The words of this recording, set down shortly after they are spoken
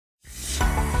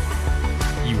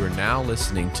You are now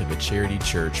listening to the Charity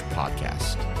Church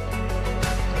podcast.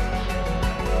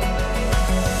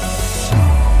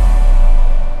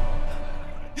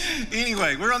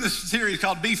 Anyway, we're on this series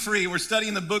called Be Free. We're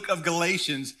studying the book of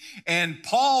Galatians, and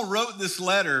Paul wrote this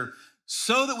letter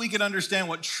so that we could understand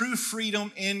what true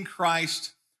freedom in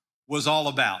Christ was all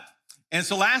about. And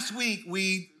so last week,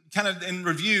 we kind of in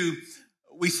review,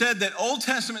 we said that Old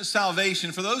Testament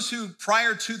salvation, for those who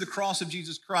prior to the cross of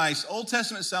Jesus Christ, Old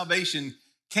Testament salvation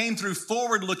came through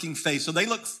forward-looking faith. So they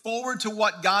looked forward to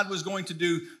what God was going to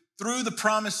do through the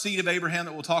promised seed of Abraham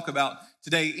that we'll talk about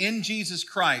today in Jesus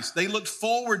Christ. They looked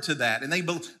forward to that, and they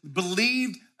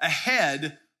believed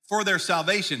ahead for their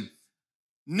salvation.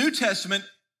 New Testament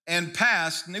and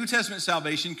past, New Testament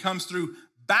salvation comes through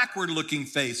backward-looking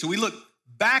faith. So we look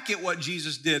back at what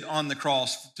Jesus did on the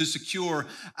cross to secure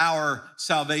our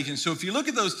salvation. So if you look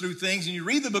at those three things and you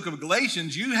read the book of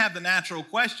Galatians, you have the natural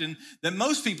question that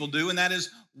most people do, and that is,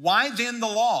 why then the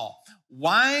law?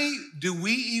 Why do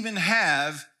we even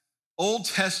have Old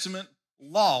Testament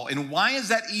law? And why is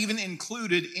that even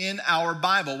included in our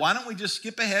Bible? Why don't we just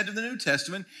skip ahead to the New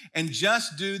Testament and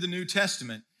just do the New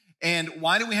Testament? And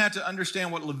why do we have to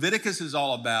understand what Leviticus is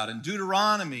all about and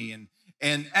Deuteronomy and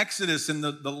Exodus and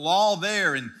the law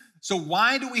there? And so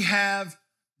why do we have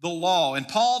the law? And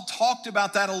Paul talked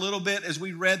about that a little bit as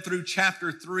we read through chapter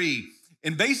 3.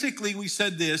 And basically we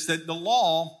said this, that the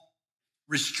law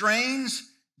restrains,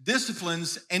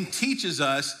 disciplines, and teaches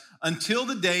us until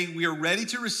the day we are ready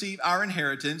to receive our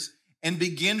inheritance and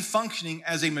begin functioning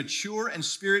as a mature and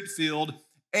spirit-filled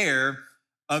heir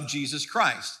of Jesus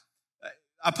Christ.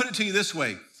 I put it to you this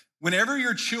way. Whenever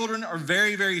your children are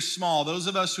very, very small, those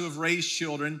of us who have raised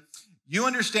children, you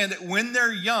understand that when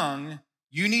they're young,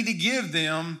 you need to give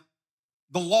them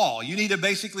the law. You need to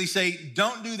basically say,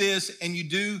 don't do this, and you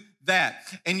do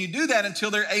that. And you do that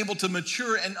until they're able to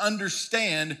mature and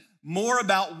understand more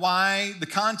about why the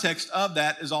context of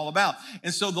that is all about.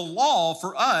 And so the law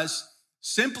for us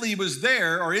simply was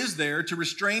there or is there to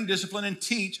restrain, discipline, and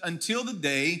teach until the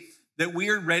day that we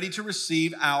are ready to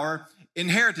receive our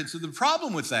inheritance. So the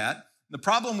problem with that, the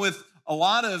problem with a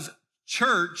lot of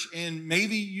church, and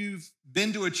maybe you've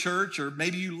been to a church or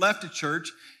maybe you left a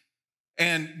church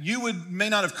and you may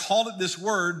not have called it this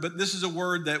word, but this is a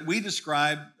word that we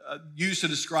use to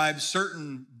describe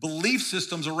certain belief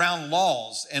systems around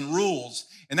laws and rules,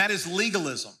 and that is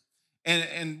legalism.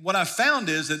 And what I've found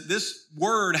is that this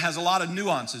word has a lot of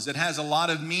nuances. It has a lot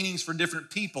of meanings for different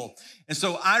people. And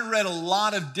so I read a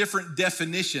lot of different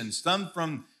definitions, some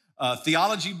from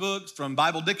theology books, from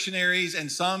Bible dictionaries,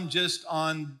 and some just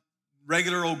on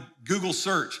regular old Google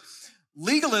search.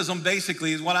 Legalism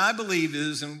basically is what I believe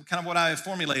is, and kind of what I have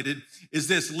formulated, is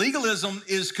this. Legalism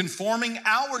is conforming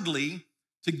outwardly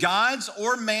to God's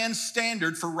or man's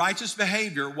standard for righteous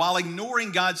behavior while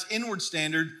ignoring God's inward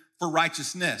standard for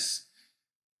righteousness.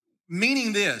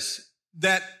 Meaning this,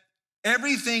 that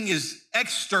everything is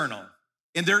external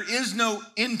and there is no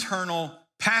internal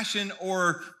passion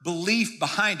or belief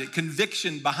behind it,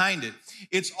 conviction behind it.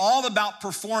 It's all about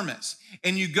performance.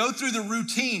 And you go through the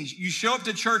routines. You show up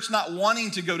to church not wanting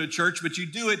to go to church, but you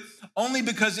do it only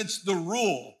because it's the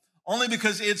rule, only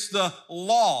because it's the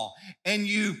law. And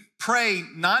you pray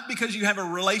not because you have a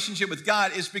relationship with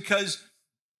God, it's because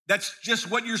that's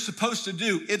just what you're supposed to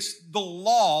do. It's the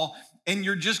law, and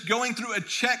you're just going through a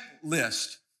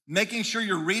checklist, making sure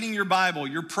you're reading your Bible,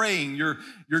 you're praying, you're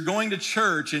going to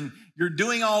church, and you're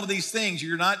doing all of these things.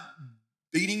 You're not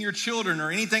beating your children or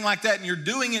anything like that, and you're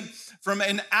doing it from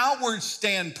an outward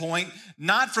standpoint,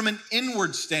 not from an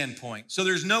inward standpoint. So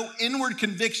there's no inward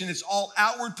conviction. It's all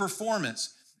outward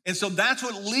performance. And so that's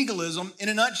what legalism, in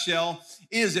a nutshell,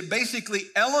 is. It basically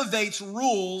elevates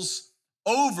rules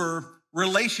over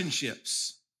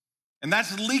relationships. And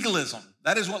that's legalism.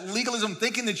 That is what legalism,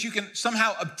 thinking that you can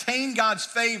somehow obtain God's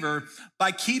favor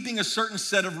by keeping a certain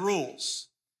set of rules.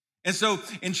 And so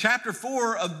in chapter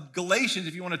 4 of Galatians,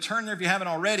 if you want to turn there if you haven't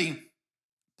already,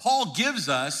 Paul gives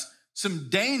us some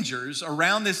dangers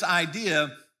around this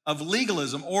idea of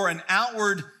legalism, or an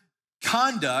outward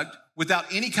conduct without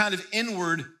any kind of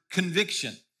inward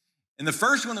conviction. And the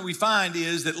first one that we find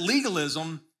is that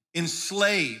legalism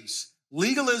enslaves.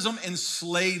 Legalism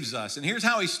enslaves us. And here's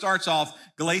how he starts off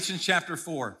Galatians chapter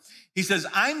 4. He says,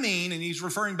 and he's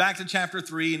referring back to chapter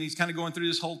 3, and he's kind of going through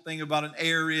this whole thing about an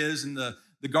heir is and the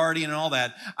guardian and all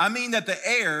that. I mean that the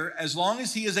heir, as long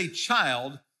as he is a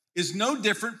child, is no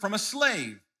different from a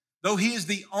slave, though he is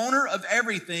the owner of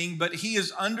everything, but he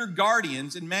is under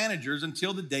guardians and managers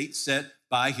until the date set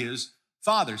by his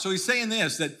father. So he's saying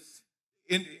this, that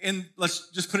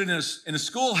let's just put it in a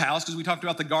schoolhouse, because we talked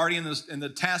about the guardian and the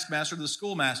taskmaster, the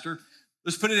schoolmaster.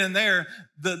 let's put it in there,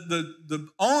 the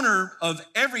owner of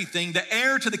everything, the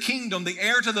heir to the kingdom, the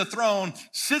heir to the throne,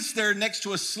 sits there next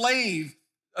to a slave,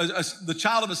 the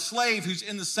child of a slave who's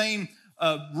in the same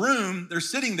room. They're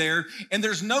sitting there, and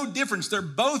there's no difference. They're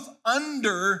both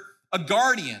under a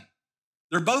guardian.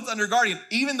 They're both under guardian,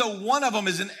 even though one of them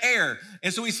is an heir.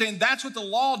 And so he's saying that's what the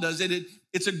law does.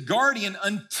 It's a guardian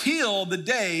until the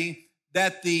day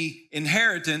that the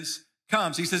inheritance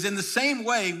comes. He says, in the same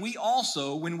way, we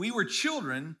also, when we were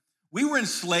children, we were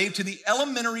enslaved to the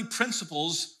elementary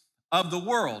principles of the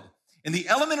world. And the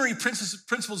elementary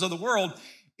principles of the world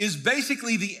is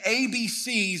basically the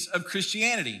ABCs of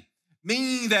Christianity,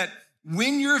 meaning that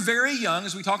when you're very young,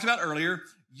 as we talked about earlier,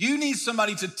 you need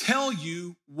somebody to tell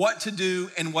you what to do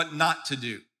and what not to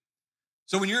do.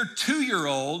 So when your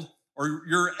 2-year-old or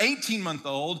your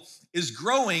 18-month-old is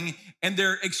growing and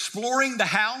they're exploring the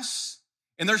house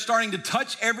and they're starting to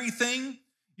touch everything,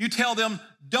 you tell them,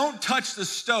 don't touch the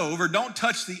stove or don't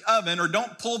touch the oven or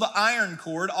don't pull the iron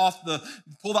off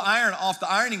the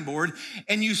ironing board.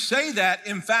 And you say that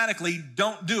emphatically,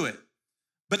 don't do it.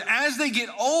 But as they get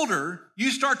older,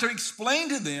 you start to explain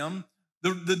to them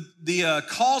the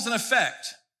cause and effect.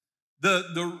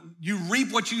 You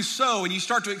reap what you sow, and you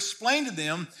start to explain to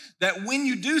them that when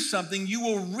you do something, you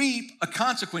will reap a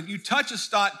consequence. You touch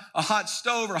a hot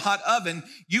stove or a hot oven,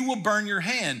 you will burn your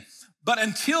hand. But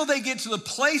until they get to the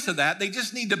place of that, they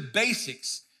just need the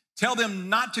basics. Tell them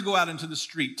not to go out into the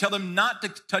street. Tell them not to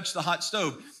touch the hot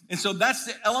stove. And so that's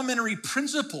the elementary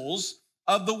principles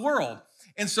of the world.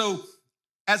 And so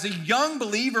as a young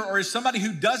believer or as somebody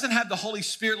who doesn't have the Holy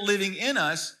Spirit living in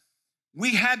us,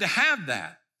 we had to have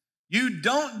that. You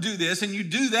don't do this and you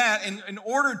do that in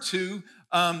order to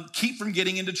keep from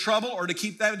getting into trouble or to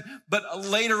keep that. But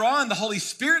later on, the Holy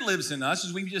Spirit lives in us,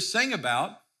 as we just sang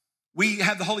about. We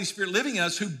have the Holy Spirit living in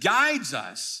us who guides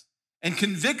us and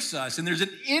convicts us. And there's an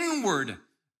inward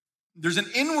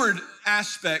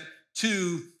aspect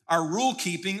to our rule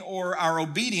keeping or our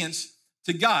obedience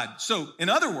to God. So in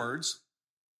other words,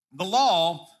 the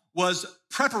law was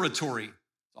preparatory.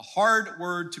 It's a hard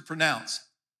word to pronounce,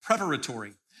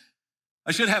 preparatory.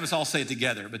 I should have us all say it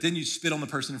together, but then you spit on the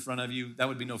person in front of you. That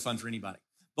would be no fun for anybody.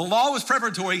 The law was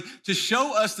preparatory to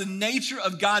show us the nature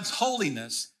of God's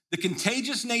holiness, the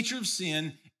contagious nature of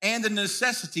sin, and the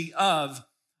necessity of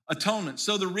atonement.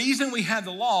 So the reason we had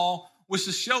the law was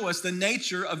to show us the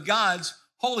nature of God's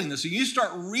holiness. So you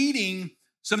start reading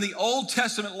some of the Old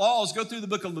Testament laws, go through the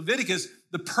book of Leviticus.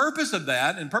 The purpose of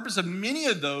that and purpose of many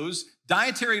of those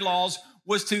dietary laws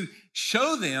was to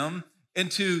show them and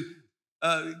to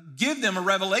give them a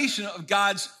revelation of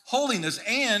God's holiness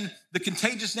and the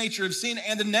contagious nature of sin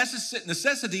and the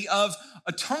necessity of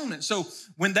atonement. So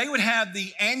when they would have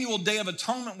the annual Day of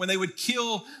Atonement, when they would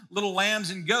kill little lambs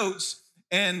and goats,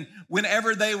 and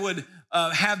whenever they would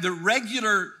have the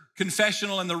regular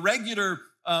confessional and the regular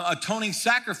atoning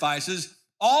sacrifices,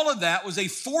 all of that was a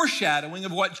foreshadowing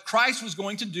of what Christ was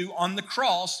going to do on the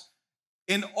cross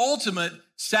in ultimate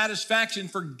satisfaction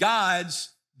for God's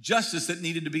justice that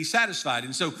needed to be satisfied.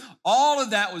 And so all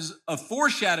of that was a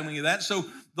foreshadowing of that. So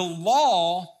the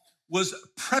law was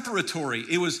preparatory.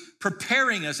 It was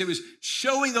preparing us. It was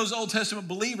showing those Old Testament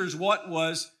believers what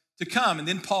was to come. And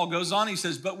then Paul goes on, he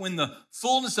says, but when the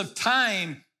fullness of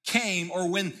time came, or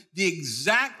when the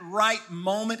exact right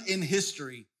moment in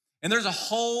history, and there's a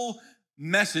whole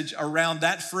message around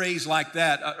that phrase like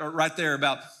that, right there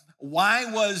about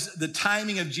why was the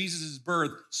timing of Jesus' birth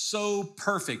so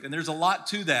perfect? And there's a lot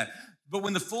to that. But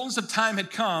when the fullness of time had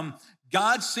come,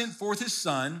 God sent forth his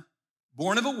son,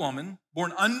 born of a woman,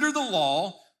 born under the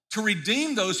law, to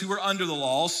redeem those who were under the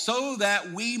law so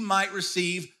that we might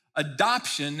receive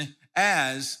adoption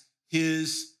as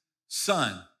his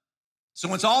son. So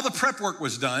once all the prep work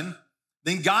was done,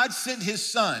 then God sent his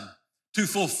son to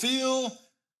fulfill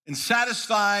and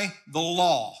satisfy the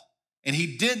law. And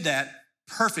he did that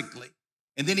perfectly.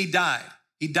 And then he died.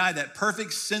 He died that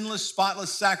perfect, sinless,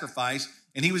 spotless sacrifice,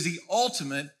 and he was the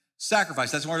ultimate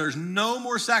sacrifice. That's why there's no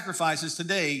more sacrifices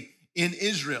today in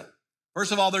Israel.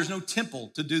 First of all, there's no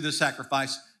temple to do the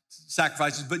sacrifices,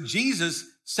 but Jesus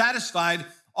satisfied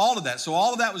all of that. So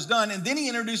all of that was done, and then he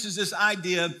introduces this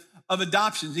idea of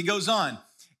adoption. He goes on,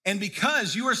 and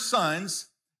because you are sons,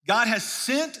 God has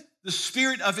sent the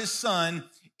Spirit of his Son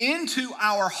into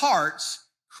our hearts,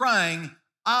 crying,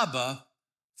 Abba,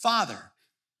 Father.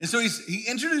 And so he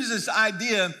introduces this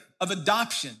idea of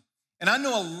adoption. And I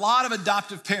know a lot of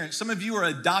adoptive parents. Some of you are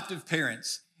adoptive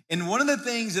parents. And one of the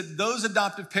things that those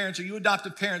adoptive parents or you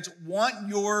adoptive parents want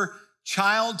your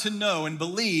child to know and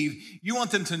believe, you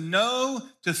want them to know,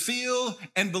 to feel,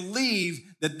 and believe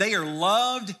that they are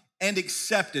loved and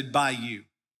accepted by you.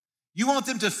 You want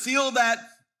them to feel that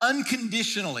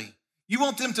unconditionally. You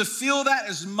want them to feel that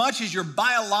as much as your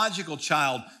biological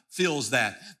child feels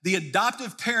that. The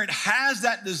adoptive parent has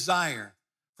that desire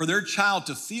for their child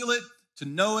to feel it, to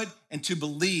know it, and to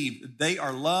believe that they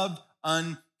are loved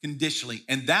unconditionally.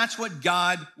 And that's what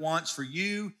God wants for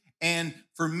you and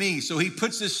for me. So he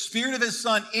puts the spirit of his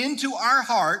son into our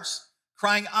hearts,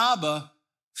 crying, Abba,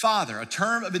 Father, a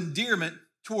term of endearment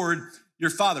toward your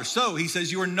father. So he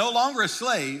says, you are no longer a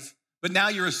slave, but now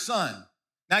you're a son.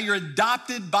 Now you're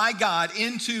adopted by God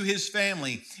into his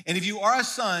family. And if you are a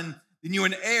son, then you're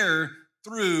an heir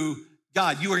through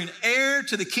God. You are an heir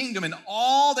to the kingdom and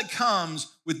all that comes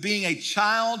with being a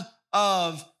child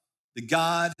of the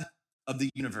God of the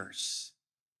universe.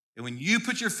 And when you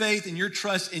put your faith and your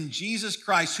trust in Jesus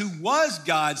Christ, who was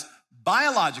God's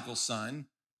biological son,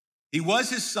 he was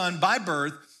his son by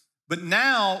birth, but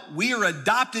now we are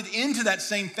adopted into that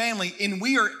same family and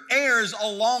we are heirs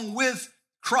along with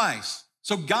Christ.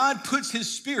 So God puts his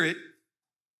spirit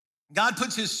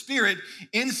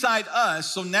inside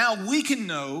us. So now we can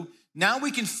know, now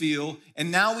we can feel,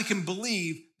 and now we can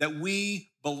believe that we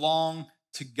belong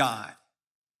to God.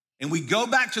 And we go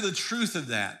back to the truth of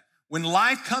that. When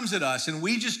life comes at us and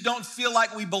we just don't feel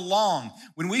like we belong,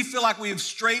 when we feel like we have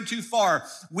strayed too far,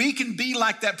 we can be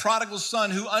like that prodigal son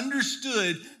who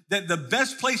understood that the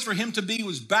best place for him to be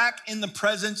was back in the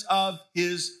presence of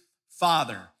his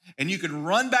Father. And you can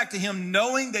run back to him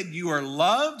knowing that you are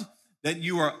loved, that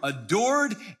you are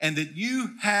adored, and that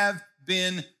you have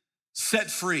been set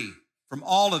free from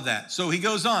all of that. So he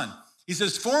goes on. He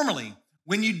says, formerly,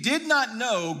 when you did not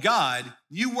know God,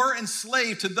 you were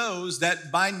enslaved to those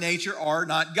that by nature are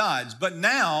not God's. But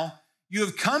now you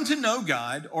have come to know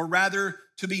God, or rather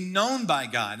to be known by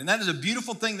God. And that is a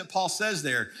beautiful thing that Paul says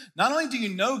there. Not only do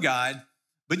you know God,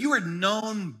 but you are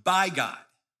known by God.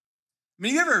 I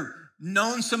mean, you ever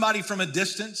known somebody from a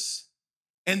distance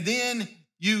and then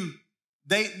you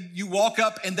walk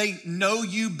up and they know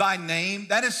you by name?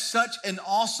 That is such an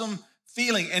awesome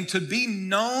feeling. And to be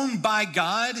known by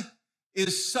God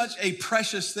is such a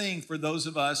precious thing for those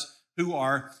of us who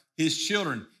are his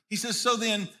children. He says, so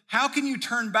then, how can you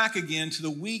turn back again to the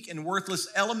weak and worthless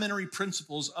elementary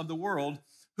principles of the world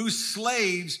whose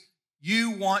slaves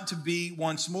you want to be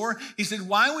once more? He said,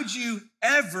 why would you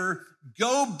ever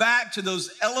go back to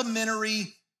those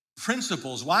elementary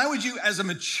principles? Why would you, as a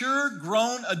mature,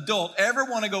 grown adult, ever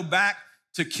want to go back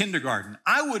to kindergarten?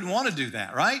 I wouldn't want to do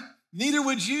that, right? Neither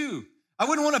would you. I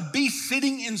wouldn't want to be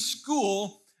sitting in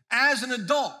school as an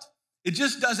adult. It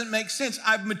just doesn't make sense.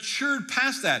 I've matured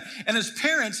past that. And as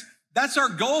parents, that's our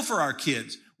goal for our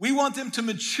kids. We want them to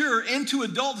mature into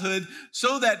adulthood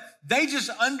so that they just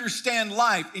understand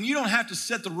life and you don't have to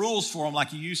set the rules for them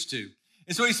like you used to.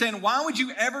 And so he's saying, why would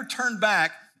you ever turn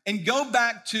back and go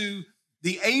back to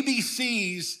the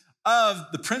ABCs of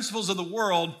the principles of the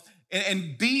world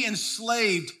and be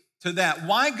enslaved to that?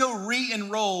 Why go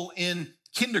re-enroll in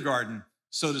kindergarten,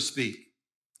 so to speak?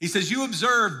 He says, you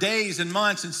observe days and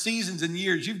months and seasons and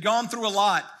years. You've gone through a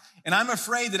lot, and I'm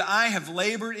afraid that I have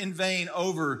labored in vain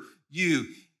over you.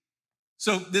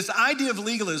 So this idea of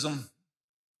legalism,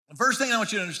 the first thing I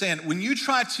want you to understand, when you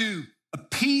try to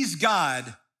appease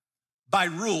God by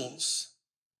rules,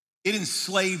 it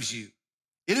enslaves you.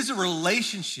 It is a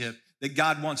relationship that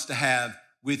God wants to have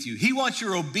with you. He wants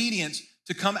your obedience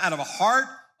to come out of a heart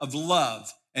of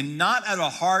love and not out of a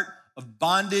heart of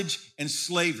bondage and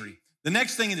slavery. The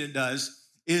next thing that it does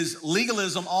is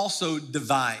legalism also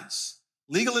divides.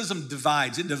 Legalism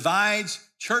divides. It divides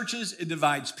churches, it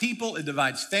divides people, it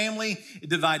divides family, it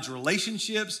divides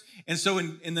relationships. And so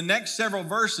in the next several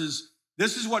verses,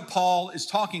 this is what Paul is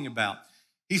talking about.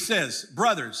 He says,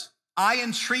 brothers, I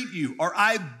entreat you, or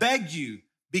I beg you,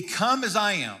 become as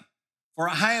I am, for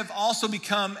I have also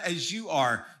become as you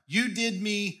are. You did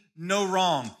me no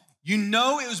wrong. You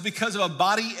know it was because of a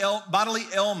bodily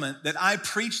ailment that I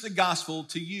preached the gospel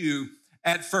to you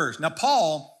at first. Now,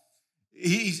 Paul,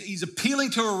 he's appealing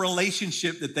to a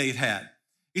relationship that they've had.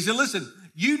 He said, listen,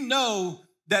 you know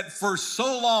that for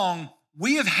so long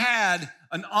we have had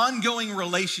an ongoing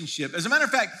relationship. As a matter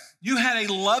of fact, you had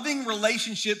a loving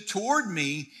relationship toward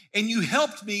me, and you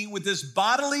helped me with this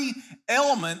bodily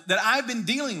ailment that I've been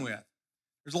dealing with.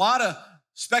 There's a lot of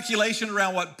speculation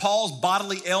around what Paul's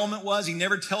bodily ailment was. He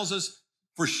never tells us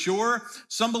for sure.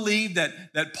 Some believe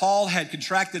that Paul had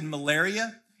contracted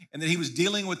malaria and that he was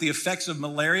dealing with the effects of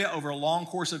malaria over a long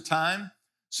course of time.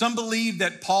 Some believe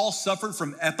that Paul suffered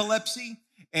from epilepsy,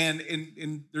 and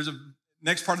there's a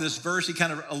next part of this verse, he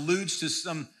kind of alludes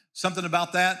to something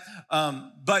about that.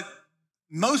 But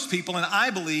most people, and I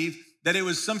believe, that it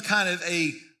was some kind of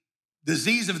a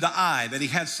disease of the eye, that he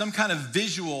had some kind of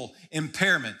visual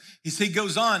impairment. He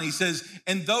goes on, he says,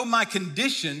 and though my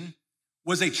condition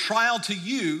was a trial to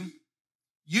you,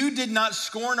 you did not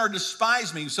scorn or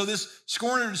despise me. So this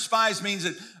scorn or despise means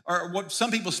that, or what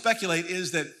some people speculate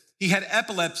is that he had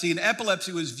epilepsy, and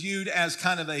epilepsy was viewed as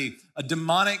kind of a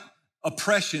demonic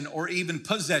oppression or even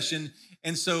possession.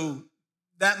 And so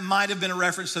that might have been a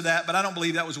reference to that, but I don't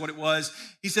believe that was what it was.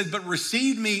 He said, but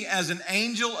received me as an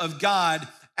angel of God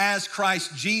as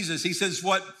Christ Jesus. He says,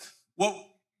 what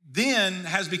then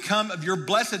has become of your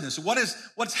blessedness?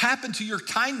 What's happened to your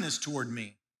kindness toward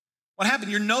me? What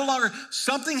happened? You're no longer,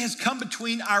 something has come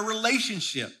between our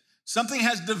relationship. Something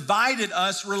has divided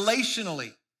us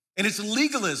relationally. And it's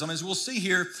legalism, as we'll see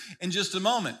here in just a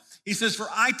moment. He says, for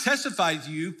I testify to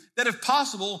you that if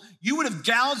possible, you would have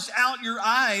gouged out your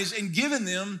eyes and given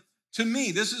them to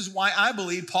me. This is why I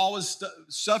believe Paul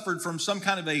suffered from some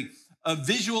kind of a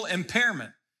visual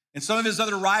impairment. In some of his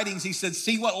other writings, he said,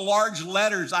 see what large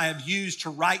letters I have used to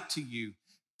write to you.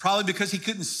 Probably because he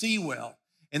couldn't see well.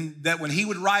 And that when he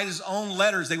would write his own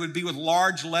letters, they would be with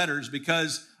large letters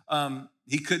because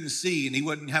he couldn't see and he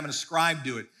wasn't having a scribe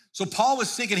do it. So Paul was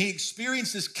sick and he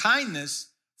experienced this kindness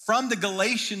from the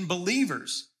Galatian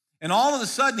believers. And all of a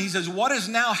sudden he says, what has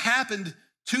now happened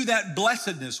to that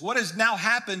blessedness? What has now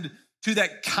happened to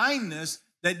that kindness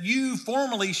that you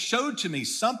formerly showed to me?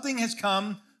 Something has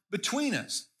come between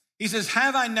us. He says,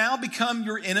 have I now become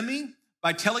your enemy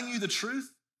by telling you the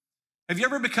truth? Have you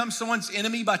ever become someone's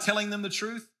enemy by telling them the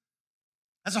truth?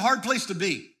 That's a hard place to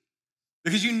be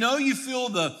because you feel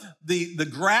the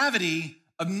gravity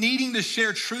of needing to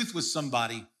share truth with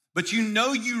somebody, but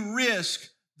you risk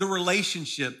the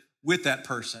relationship with that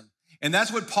person. And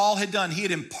that's what Paul had done. He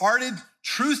had imparted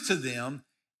truth to them.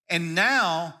 And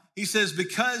now he says,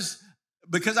 because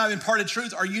I've imparted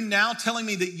truth, are you now telling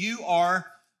me that you are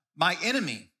my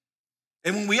enemy?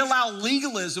 And when we allow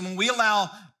legalism, when we allow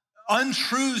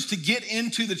untruths to get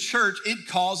into the church, it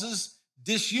causes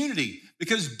disunity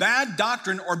because bad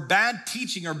doctrine or bad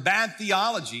teaching or bad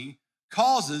theology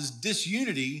causes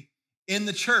disunity in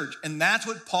the church. And that's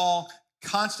what Paul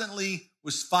constantly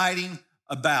was fighting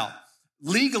about.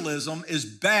 Legalism is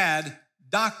bad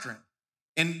doctrine.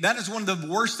 And that is one of the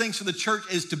worst things for the church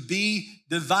is to be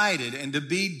divided and to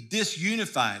be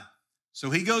disunified.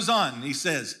 So he goes on and he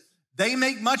says, they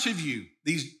make much of you,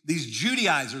 these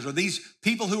Judaizers or these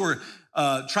people who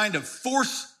are trying to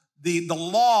force the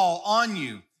law on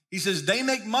you. He says, they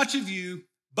make much of you,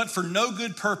 but for no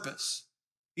good purpose.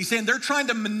 He's saying they're trying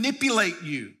to manipulate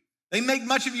you. They make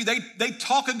much of you. They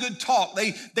talk a good talk.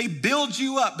 They build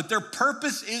you up, but their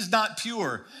purpose is not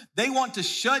pure. They want to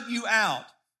shut you out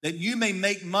that you may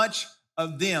make much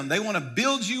of them. They want to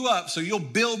build you up so you'll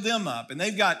build them up. And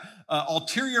they've got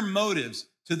ulterior motives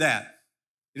to that.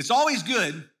 It's always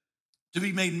good to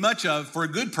be made much of for a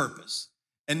good purpose,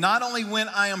 and not only when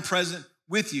I am present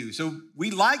with you. So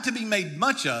we like to be made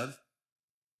much of,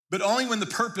 but only when the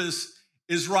purpose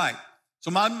is right.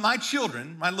 So my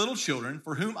children, my little children,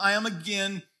 for whom I am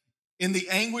again in the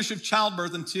anguish of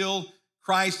childbirth until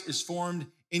Christ is formed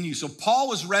in you. So Paul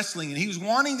was wrestling, and he was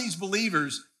wanting these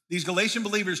believers, these Galatian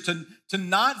believers, to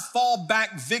not fall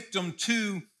back victim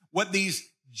to what these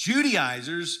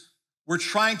Judaizers were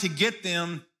trying to get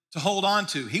them to hold on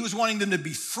to. He was wanting them to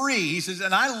be free. He says,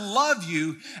 and I love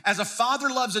you as a father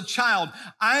loves a child.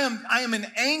 I am in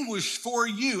anguish for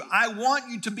you. I want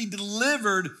you to be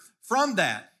delivered from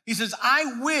that. He says,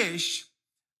 I wish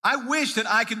that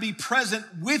I could be present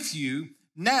with you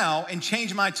now and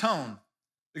change my tone.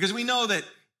 Because we know that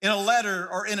in a letter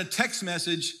or in a text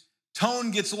message,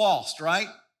 tone gets lost, right?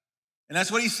 And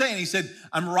that's what he's saying. He said,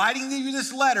 I'm writing you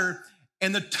this letter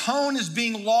and the tone is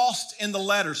being lost in the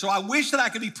letter. So I wish that I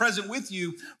could be present with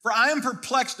you, for I am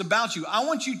perplexed about you. I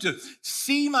want you to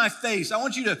see my face. I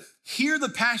want you to hear the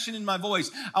passion in my voice.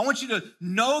 I want you to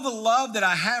know the love that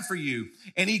I have for you.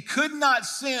 And he could not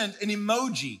send an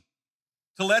emoji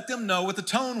to let them know what the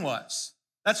tone was.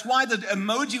 That's why the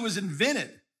emoji was invented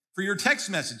for your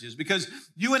text messages, because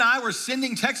you and I were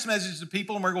sending text messages to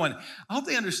people and we're going, I hope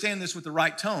they understand this with the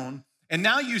right tone. And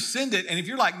now you send it, and if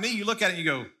you're like me, you look at it and you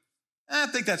go, I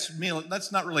think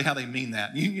that's not really how they mean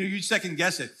that. You second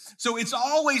guess it. So it's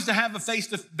always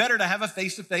better to have a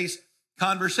face-to-face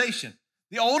conversation.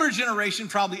 The older generation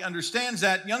probably understands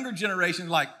that. Younger generation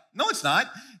like, no, it's not.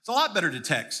 It's a lot better to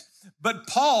text. But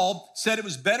Paul said it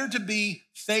was better to be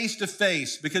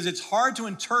face-to-face because it's hard to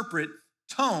interpret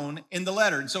tone in the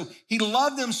letter. And so he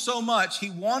loved them so much, he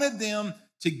wanted them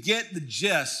to get the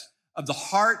gist of the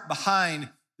heart behind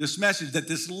this message, that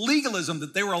this legalism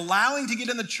that they were allowing to get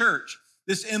in the church,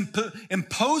 this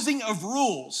imposing of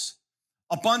rules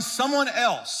upon someone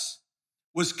else,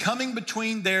 was coming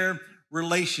between their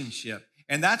relationship.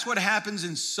 And that's what happens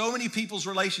in so many people's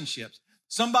relationships.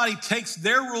 Somebody takes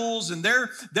their rules and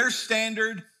their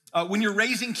standard. When you're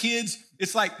raising kids,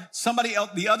 it's like somebody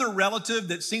else, the other relative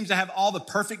that seems to have all the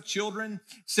perfect children,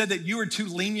 said that you were too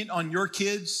lenient on your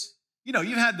kids. You know,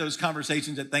 you've had those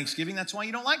conversations at Thanksgiving. That's why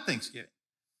you don't like Thanksgiving,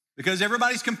 because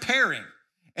everybody's comparing.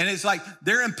 And it's like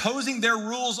they're imposing their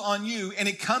rules on you, and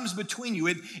it comes between you.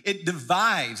 It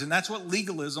divides, and that's what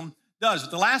legalism does.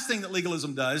 But the last thing that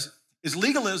legalism does is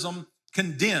legalism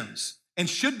condemns and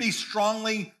should be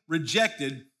strongly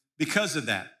rejected because of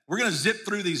that. We're going to zip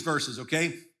through these verses,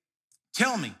 okay?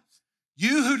 Tell me,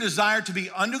 you who desire to be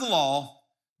under the law,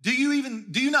 do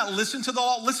you not listen to the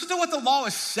law? Listen to what the law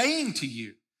is saying to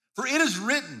you. For it is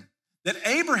written that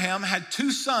Abraham had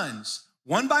two sons,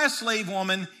 one by a slave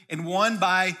woman and one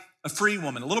by a free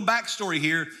woman. A little backstory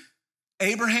here.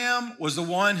 Abraham was the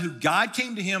one who God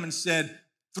came to him and said,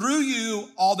 through you,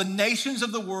 all the nations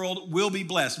of the world will be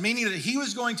blessed, meaning that he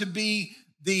was going to be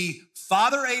the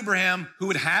father Abraham who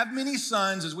would have many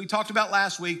sons, as we talked about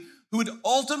last week, who would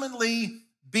ultimately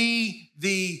be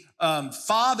the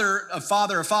father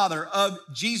of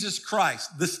Jesus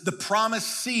Christ, the promised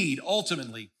seed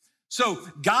ultimately. So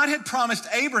God had promised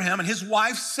Abraham and his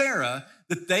wife Sarah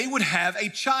that they would have a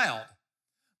child,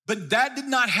 but that did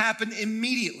not happen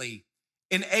immediately,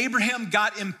 and Abraham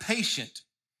got impatient.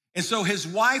 And so his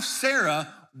wife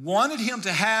Sarah wanted him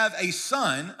to have a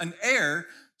son, an heir,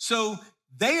 so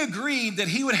they agreed that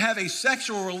he would have a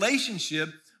sexual relationship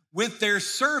with their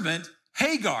servant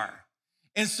Hagar.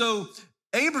 And so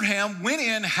Abraham went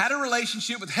in, had a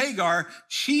relationship with Hagar.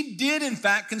 She did, in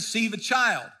fact, conceive a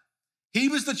child. He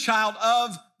was the child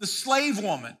of the slave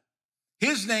woman.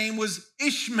 His name was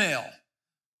Ishmael.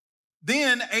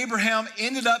 Then Abraham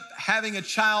ended up having a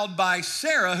child by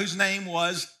Sarah, whose name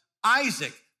was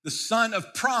Isaac, the son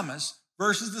of promise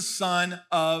versus the son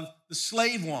of the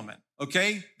slave woman,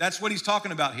 okay? That's what he's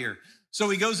talking about here. So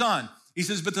he goes on. He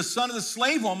says, but the son of the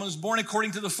slave woman was born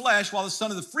according to the flesh, while the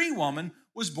son of the free woman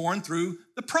was born through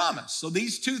the promise. So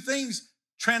these two things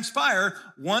transpire.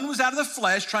 One was out of the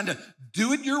flesh, trying to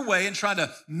do it your way and trying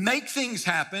to make things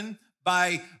happen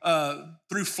by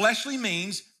through fleshly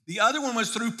means. The other one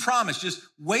was through promise. Just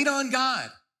wait on God.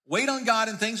 Wait on God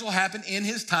and things will happen in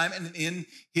his time and in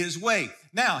his way.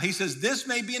 Now, he says this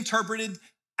may be interpreted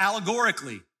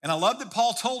allegorically. And I love that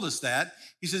Paul told us that.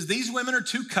 He says these women are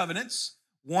two covenants.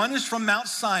 One is from Mount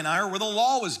Sinai, where the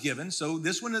law was given. So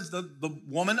this one is the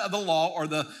woman of the law, or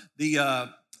the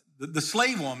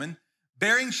slave woman,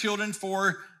 bearing children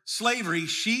for slavery.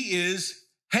 She is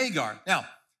Hagar. Now,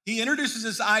 he introduces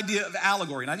this idea of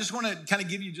allegory, and I just want to kind of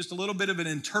give you just a little bit of an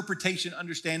interpretation,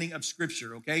 understanding of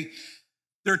Scripture, okay?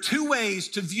 There are two ways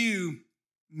to view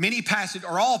many passages,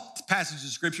 or all passages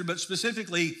of Scripture, but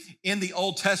specifically in the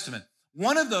Old Testament.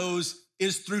 One of those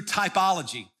is through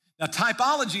typology. Now,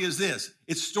 typology is this.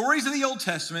 It's stories of the Old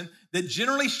Testament that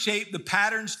generally shape the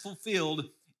patterns fulfilled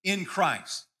in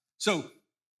Christ. So,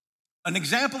 an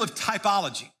example of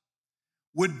typology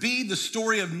would be the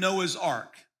story of Noah's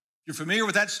Ark. You're familiar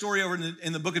with that story over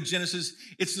in the book of Genesis.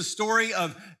 It's the story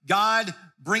of God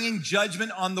bringing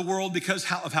judgment on the world because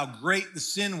of how great the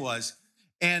sin was.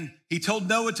 And he told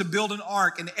Noah to build an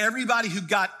ark, and everybody who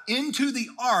got into the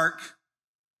ark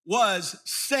was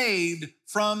saved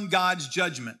from God's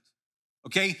judgment.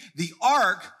 Okay? The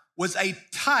ark was a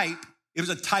type, it was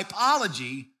a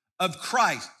typology of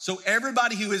Christ. So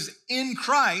everybody who is in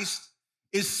Christ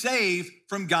is saved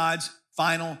from God's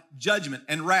final judgment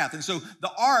and wrath. And so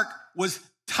the ark was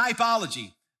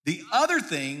typology. The other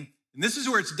thing, and this is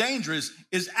where it's dangerous,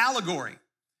 is allegory.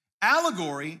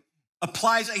 Allegory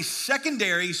applies a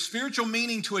secondary spiritual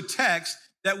meaning to a text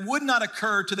that would not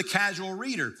occur to the casual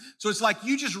reader. So it's like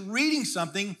you just reading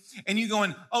something and you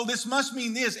going, oh, this must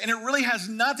mean this. And it really has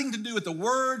nothing to do with the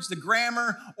words, the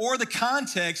grammar, or the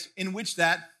context in which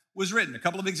that was written. A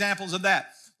couple of examples of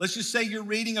that. Let's just say you're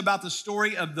reading about the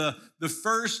story of the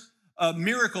first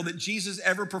miracle that Jesus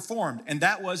ever performed. And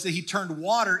that was that he turned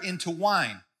water into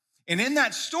wine. And in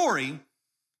that story,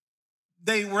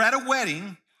 they were at a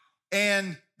wedding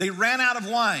and they ran out of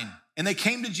wine. And they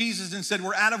came to Jesus and said,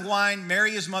 we're out of wine.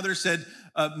 Mary, his mother, said,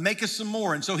 make us some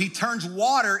more. And so he turns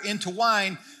water into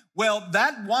wine. Well,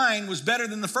 that wine was better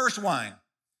than the first wine.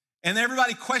 And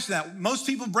everybody questioned that. Most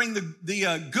people bring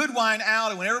the good wine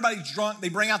out, and when everybody's drunk, they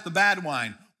bring out the bad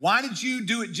wine. Why did you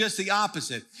do it just the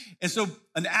opposite? And so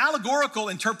an allegorical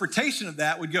interpretation of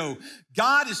that would go,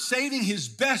 God is saving his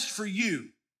best for you.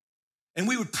 And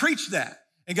we would preach that.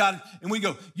 And we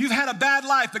go, you've had a bad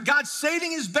life, but God's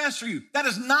saving his best for you. That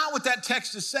is not what that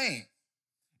text is saying.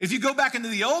 If you go back into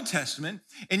the Old Testament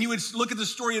and you would look at the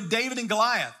story of David and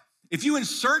Goliath, if you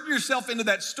insert yourself into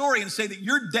that story and say that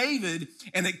you're David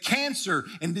and that cancer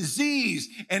and disease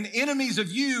and enemies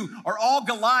of you are all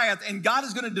Goliath and God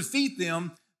is going to defeat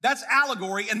them, that's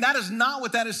allegory, and that is not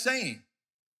what that is saying.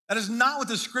 That is not what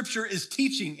the scripture is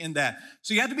teaching in that.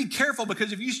 So you have to be careful,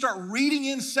 because if you start reading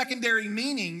in secondary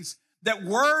meanings that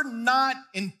were not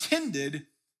intended,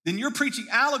 then you're preaching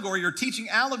allegory or teaching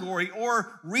allegory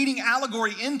or reading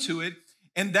allegory into it,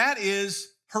 and that is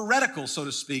heretical, so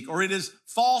to speak, or it is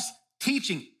false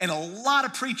teaching. And a lot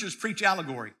of preachers preach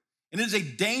allegory. And it is a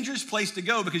dangerous place to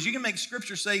go, because you can make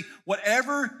scripture say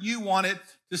whatever you want it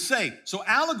to say. So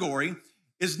allegory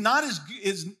is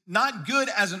not good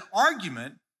as an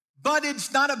argument, but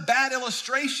it's not a bad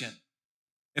illustration.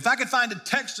 If I could find a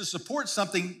text to support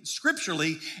something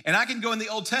scripturally, and I can go in the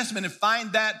Old Testament and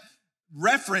find that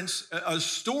reference, a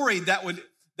story that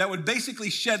would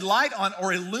basically shed light on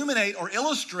or illuminate or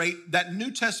illustrate that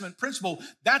New Testament principle,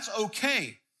 that's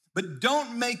okay. But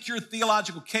don't make your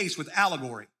theological case with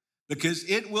allegory, because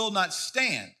it will not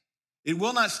stand. It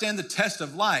will not stand the test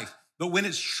of life. But when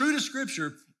it's true to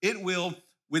scripture, it will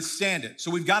withstand it.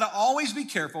 So we've got to always be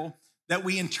careful that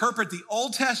we interpret the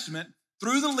Old Testament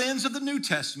through the lens of the New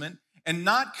Testament and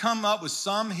not come up with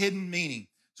some hidden meaning.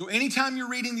 So anytime you're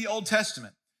reading the Old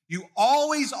Testament, you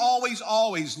always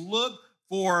look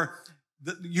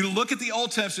at the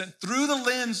Old Testament through the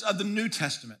lens of the New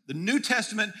Testament. The New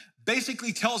Testament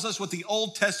basically tells us what the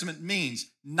Old Testament means,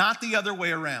 not the other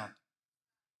way around.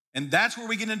 And that's where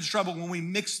we get into trouble, when we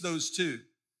mix those two.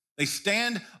 They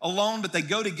stand alone, but they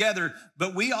go together.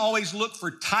 But we always look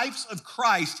for types of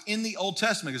Christ in the Old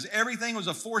Testament, because everything was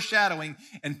a foreshadowing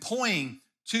and pointing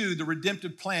to the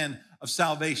redemptive plan of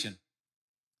salvation.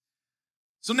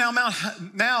 So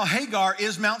now Hagar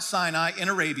is Mount Sinai in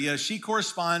Arabia. She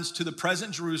corresponds to the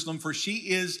present Jerusalem, for she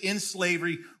is in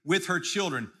slavery with her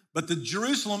children. But the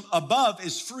Jerusalem above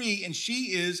is free, and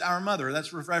she is our mother.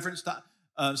 That's reference to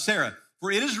Sarah.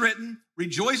 For it is written,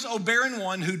 rejoice, O barren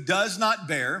one who does not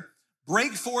bear.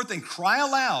 Break forth and cry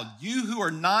aloud, you who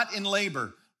are not in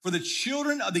labor. For the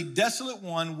children of the desolate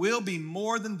one will be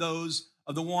more than those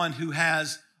of the one who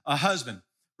has a husband.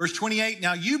 Verse 28,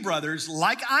 now you brothers,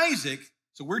 like Isaac,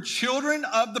 so we're children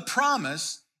of the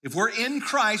promise. If we're in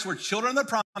Christ, we're children of the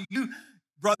promise. You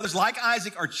brothers, like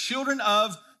Isaac, are children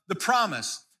of the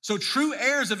promise. So true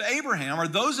heirs of Abraham are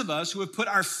those of us who have put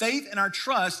our faith and our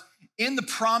trust in the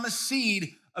promised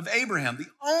seed of Abraham. The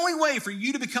only way for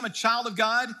you to become a child of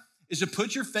God is to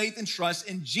put your faith and trust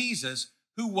in Jesus,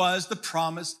 who was the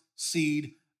promised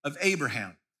seed of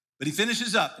Abraham. But he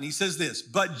finishes up and he says this,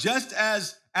 but just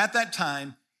as at that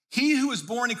time, he who was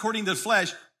born according to the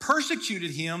flesh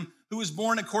persecuted him who was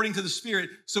born according to the Spirit,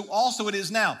 so also it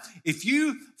is now. If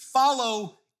you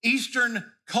follow Eastern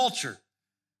culture,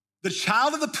 the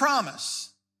child of the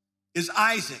promise is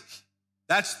Isaac.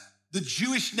 That's the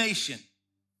Jewish nation.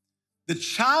 The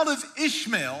child of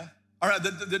Ishmael, or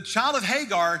the child of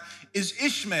Hagar is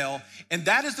Ishmael, and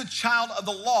that is the child of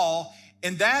the law,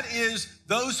 and that is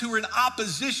those who are in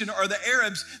opposition, or the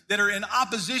Arabs that are in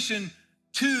opposition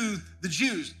to the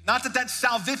Jews. Not that that's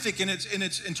salvific in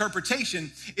its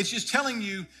interpretation. It's just telling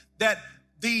you that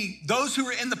those who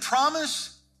are in the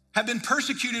promise have been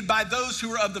persecuted by those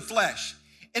who are of the flesh.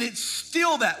 And it's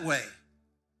still that way.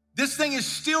 This thing is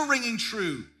still ringing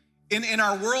true in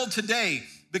our world today,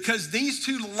 because these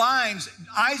two lines,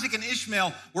 Isaac and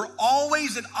Ishmael, were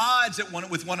always at odds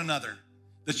with one another.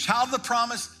 The child of the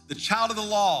promise, the child of the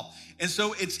law. And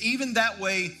so it's even that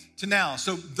way to now.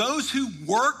 So those who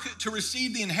work to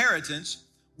receive the inheritance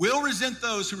will resent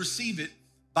those who receive it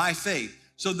by faith.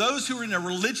 So those who are in a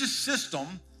religious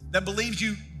system that believes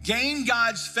you gain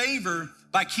God's favor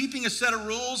by keeping a set of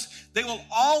rules, they will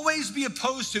always be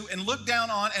opposed to and look down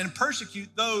on and persecute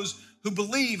those who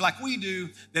believe, like we do,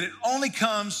 that it only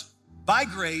comes by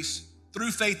grace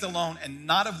through faith alone and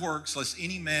not of works, lest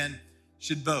any man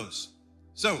should boast.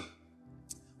 So,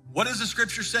 what does the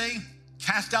scripture say?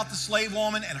 Cast out the slave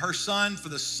woman and her son, for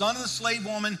the son of the slave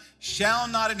woman shall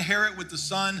not inherit with the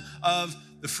son of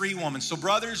the free woman. So,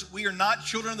 brothers, we are not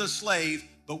children of the slave,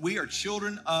 but we are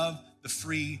children of the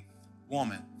free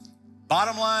woman.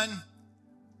 Bottom line,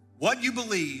 what you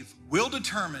believe will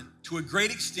determine to a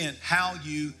great extent how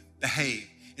you behave.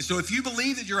 And so if you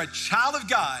believe that you're a child of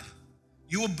God,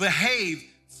 you will behave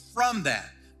from that.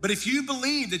 But if you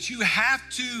believe that you have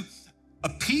to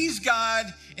appease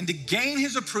God and to gain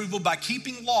his approval by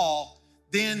keeping law,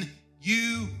 then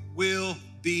you will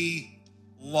be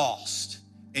lost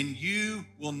and you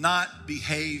will not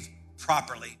behave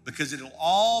properly, because it'll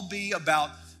all be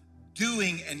about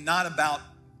doing and not about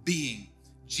being.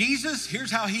 Jesus,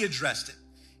 here's how he addressed it.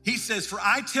 He says, for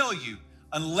I tell you,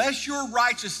 unless your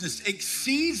righteousness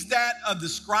exceeds that of the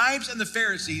scribes and the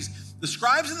Pharisees,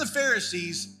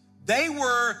 they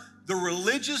were the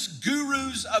religious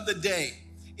gurus of the day.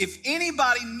 If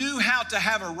anybody knew how to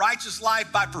have a righteous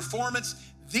life by performance,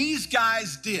 these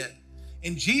guys did.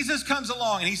 And Jesus comes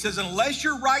along and he says, unless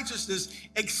your righteousness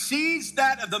exceeds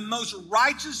that of the most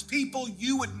righteous people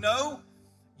you would know,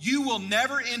 you will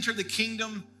never enter the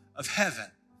kingdom of heaven.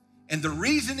 And the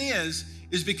reason is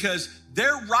because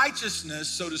their righteousness,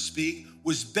 so to speak,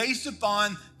 was based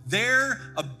upon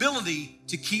their ability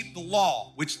to keep the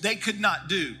law, which they could not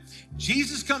do.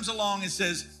 Jesus comes along and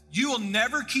says, you will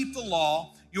never keep the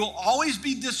law. You will always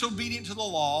be disobedient to the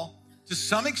law to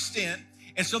some extent.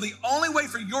 And so the only way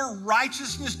for your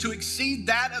righteousness to exceed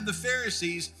that of the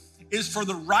Pharisees is for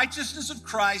the righteousness of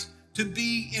Christ to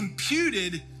be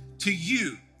imputed to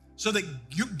you. So that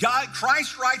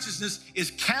Christ's righteousness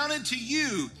is counted to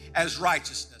you as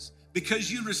righteousness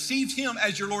because you received him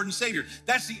as your Lord and Savior.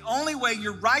 That's the only way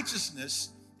your righteousness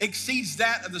exceeds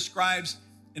that of the scribes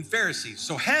and Pharisees.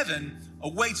 So heaven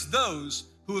awaits those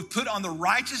who have put on the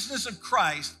righteousness of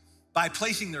Christ by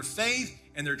placing their faith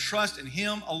and their trust in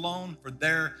him alone for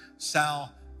their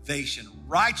salvation.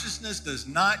 Righteousness does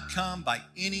not come by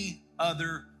any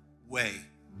other way.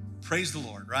 Praise the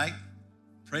Lord, right?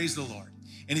 Praise the Lord.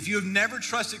 And if you have never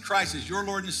trusted Christ as your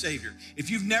Lord and Savior, if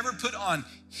you've never put on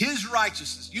his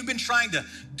righteousness, you've been trying to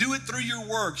do it through your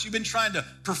works, you've been trying to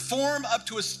perform up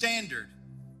to a standard,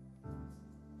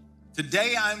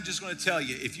 today I'm just going to tell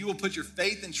you, if you will put your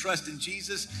faith and trust in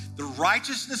Jesus, the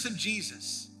righteousness of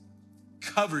Jesus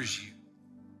covers you.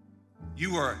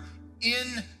 You are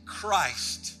in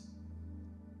Christ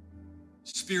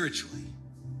spiritually,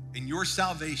 and your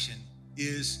salvation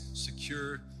is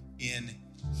secure in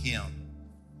him.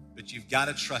 But you've got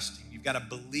to trust him. You've got to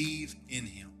believe in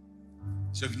him.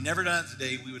 So if you've never done it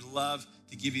today, we would love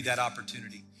to give you that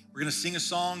opportunity. We're going to sing a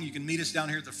song. You can meet us down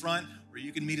here at the front, or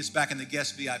you can meet us back in the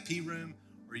guest VIP room,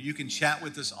 or you can chat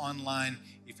with us online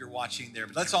if you're watching there.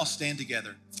 But let's all stand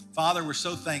together. Father, we're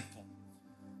so thankful.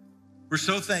 We're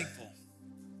so thankful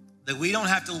that we don't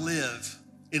have to live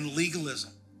in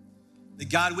legalism.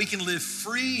 That God, we can live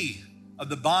free of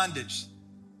the bondage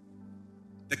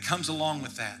that comes along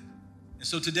with that. And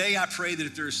so today I pray that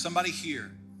if there is somebody here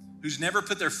who's never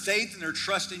put their faith and their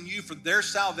trust in you for their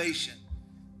salvation,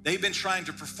 they've been trying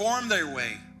to perform their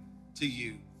way to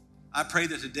you. I pray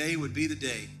that today would be the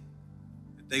day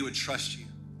that they would trust you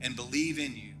and believe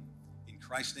in you. In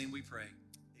Christ's name we pray.